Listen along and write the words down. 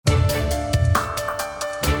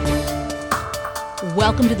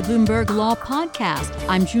Welcome to the Bloomberg Law Podcast.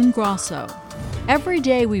 I'm June Grosso. Every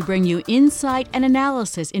day we bring you insight and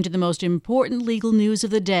analysis into the most important legal news of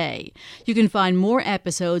the day. You can find more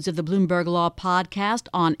episodes of the Bloomberg Law Podcast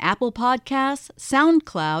on Apple Podcasts,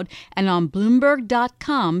 SoundCloud, and on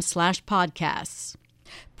Bloomberg.com/podcasts.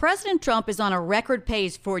 President Trump is on a record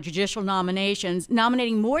pace for judicial nominations,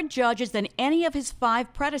 nominating more judges than any of his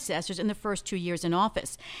 5 predecessors in the first 2 years in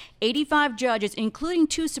office. 85 judges, including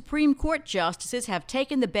 2 Supreme Court justices, have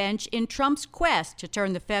taken the bench in Trump's quest to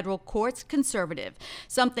turn the federal courts conservative,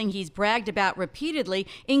 something he's bragged about repeatedly,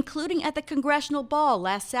 including at the congressional ball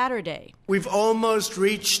last Saturday. We've almost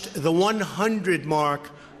reached the 100 mark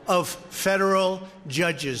of federal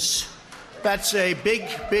judges. That's a big,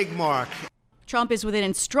 big mark. Trump is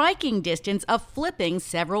within striking distance of flipping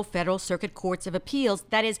several federal circuit courts of appeals,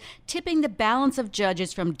 that is, tipping the balance of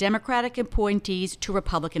judges from Democratic appointees to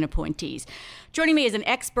Republican appointees. Joining me is an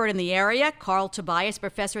expert in the area, Carl Tobias,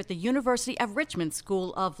 professor at the University of Richmond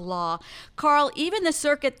School of Law. Carl, even the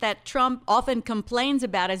circuit that Trump often complains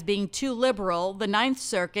about as being too liberal, the Ninth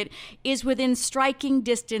Circuit, is within striking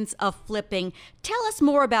distance of flipping. Tell us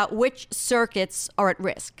more about which circuits are at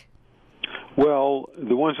risk. Well,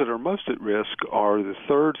 the ones that are most at risk are the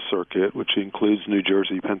Third Circuit, which includes New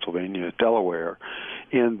Jersey, Pennsylvania, Delaware,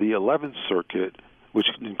 and the 11th Circuit, which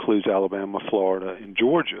includes Alabama, Florida, and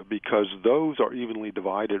Georgia, because those are evenly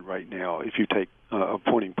divided right now. If you take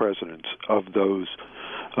appointing presidents of those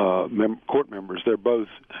court members, they both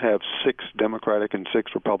have 6 Democratic and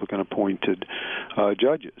 6 Republican appointed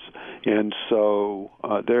judges. And so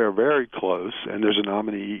they're very close, and there's a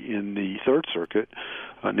nominee in the Third Circuit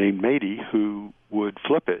named Mady who would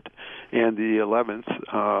flip it. And the 11th,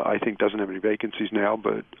 I think, doesn't have any vacancies now,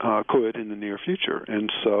 but could in the near future.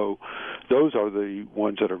 And so those are the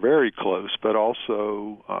ones that are very close, but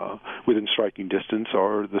also within striking distance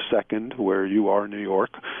are the second, where you are, New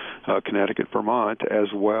York, Connecticut, Vermont,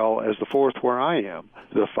 as well as the fourth, where I am,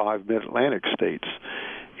 the 5 Mid-Atlantic states.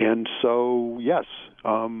 And so, yes,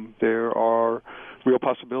 there are real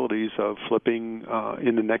possibilities of flipping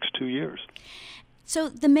in the next 2 years. So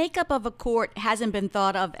the makeup of a court hasn't been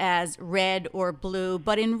thought of as red or blue,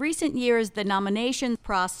 but in recent years, the nomination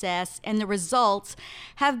process and the results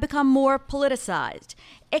have become more politicized.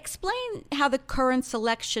 Explain how the current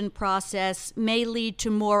selection process may lead to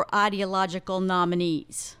more ideological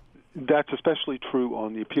nominees. That's especially true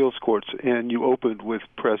on the appeals courts, and you opened with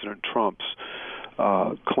President Trump's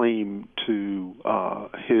claim to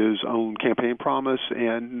his own campaign promise,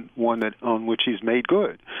 and one on which he's made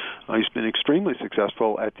good. He's been extremely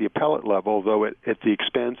successful at the appellate level, though at the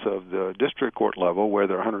expense of the district court level, where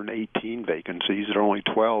there are 118 vacancies. There are only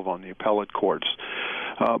 12 on the appellate courts.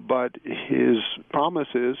 But his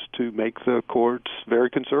promise is to make the courts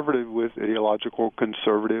very conservative with ideological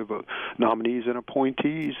conservative nominees and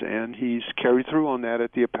appointees, and he's carried through on that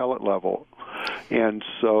at the appellate level. And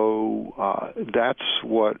so that's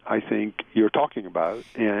what I think you're talking about,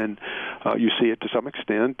 and you see it to some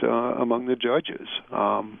extent among the judges.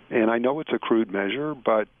 And I know it's a crude measure,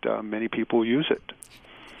 but many people use it.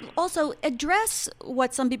 Also, address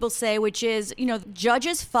what some people say, which is,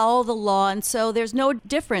 judges follow the law, and so there's no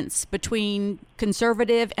difference between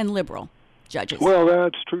conservative and liberal judges. Well,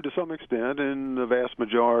 that's true to some extent. In the vast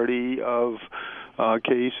majority of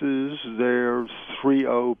cases, they're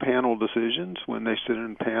 3-0 panel decisions when they sit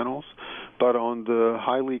in panels. But on the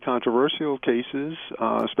highly controversial cases,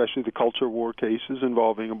 especially the culture war cases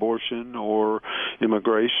involving abortion or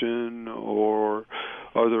immigration or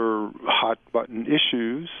other hot-button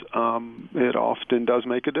issues, it often does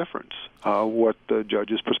make a difference what the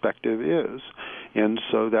judge's perspective is. And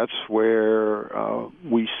so that's where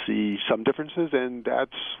we see some differences, and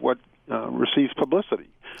that's what receives publicity,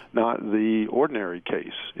 not the ordinary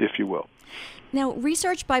case, if you will. Now,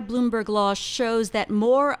 research by Bloomberg Law shows that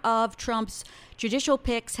more of Trump's judicial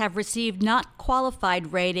picks have received not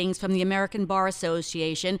qualified ratings from the American Bar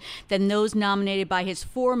Association than those nominated by his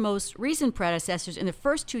 4 most recent predecessors in the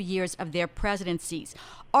first 2 years of their presidencies.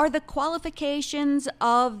 Are the qualifications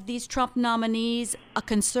of these Trump nominees a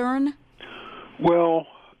concern? Well,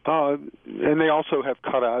 and they also have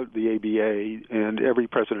cut out the ABA, and every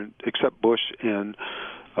president except Bush and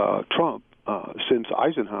Trump since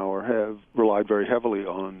Eisenhower have relied very heavily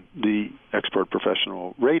on the expert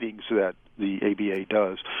professional ratings that the ABA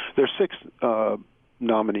does. There are 6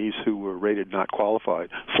 nominees who were rated not qualified.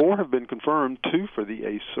 4 have been confirmed, 2 for the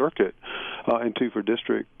 8th Circuit and 2 for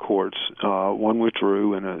district courts. One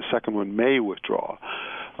withdrew and a second one may withdraw.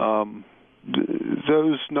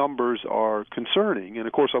 Those numbers are concerning. And,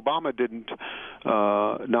 of course, Obama didn't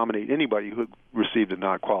nominate anybody who received a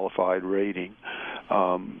not qualified rating.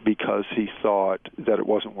 because he thought that it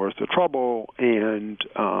wasn't worth the trouble and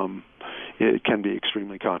it can be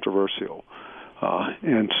extremely controversial.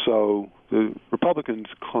 And so the Republicans'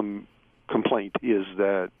 complaint is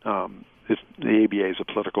that the ABA is a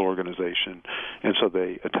political organization, and so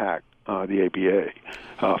they attack the ABA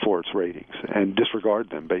for its ratings and disregard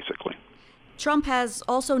them, basically. Trump has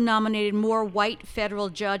also nominated more white federal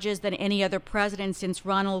judges than any other president since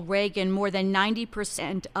Ronald Reagan. More than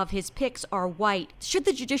 90% of his picks are white. Should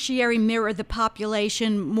the judiciary mirror the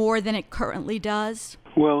population more than it currently does?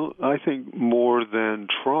 Well, I think more than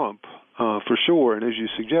Trump, for sure. And as you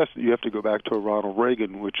suggest, you have to go back to Ronald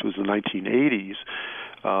Reagan, which was the 1980s,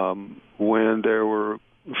 when there were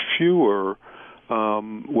fewer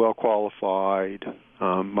well-qualified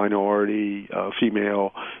minority,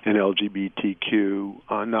 female, and LGBTQ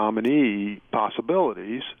nominee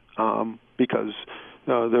possibilities because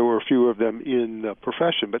there were fewer of them in the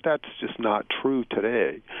profession. But that's just not true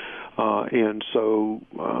today. And so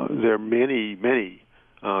there are many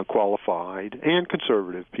qualified and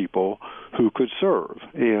conservative people who could serve.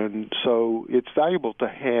 And so it's valuable to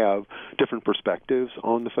have different perspectives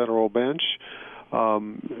on the federal bench.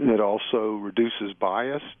 It also reduces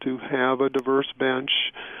bias to have a diverse bench,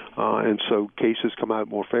 and so cases come out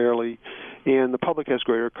more fairly. And the public has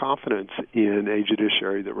greater confidence in a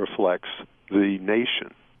judiciary that reflects the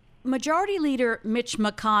nation. Majority Leader Mitch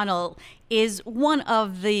McConnell is one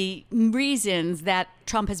of the reasons that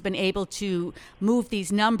Trump has been able to move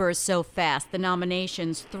these numbers so fast, the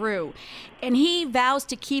nominations through. And he vows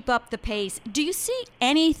to keep up the pace. Do you see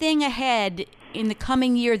anything ahead in the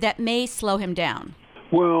coming year that may slow him down?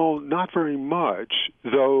 Well, not very much,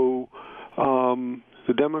 though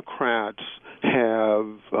the Democrats have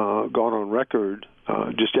gone on record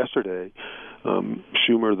just yesterday.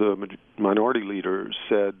 Schumer, the minority leader,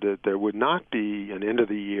 said that there would not be an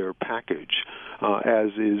end-of-the-year package,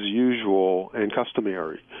 as is usual and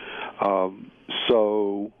customary.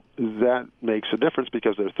 So that makes a difference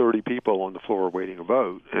because there are 30 people on the floor waiting a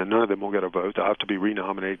vote, and none of them will get a vote. They'll have to be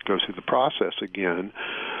renominated, go through the process again.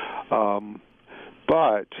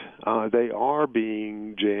 But they are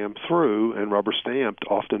being jammed through and rubber-stamped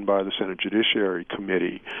often by the Senate Judiciary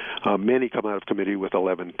Committee. Many come out of committee with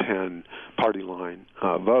 11-10 party line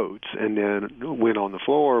votes and then win on the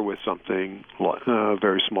floor with something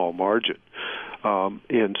very small margin.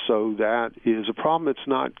 And so that is a problem. It's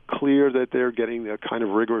not clear that they're getting the kind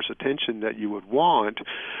of rigorous attention that you would want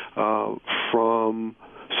from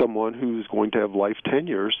someone who's going to have life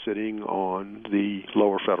tenure sitting on the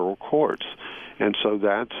lower federal courts. And so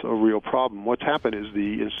that's a real problem. What's happened is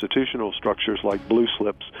the institutional structures like blue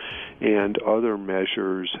slips and other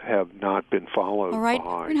measures have not been followed. All right,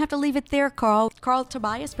 we're going to have to leave it there, Carl. Carl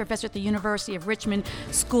Tobias, professor at the University of Richmond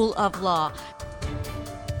School of Law.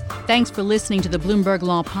 Thanks for listening to the Bloomberg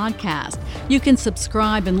Law Podcast. You can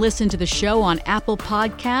subscribe and listen to the show on Apple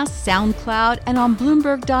Podcasts, SoundCloud, and on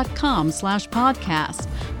Bloomberg.com/podcast.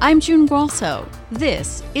 I'm June Grosso.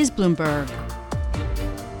 This is Bloomberg.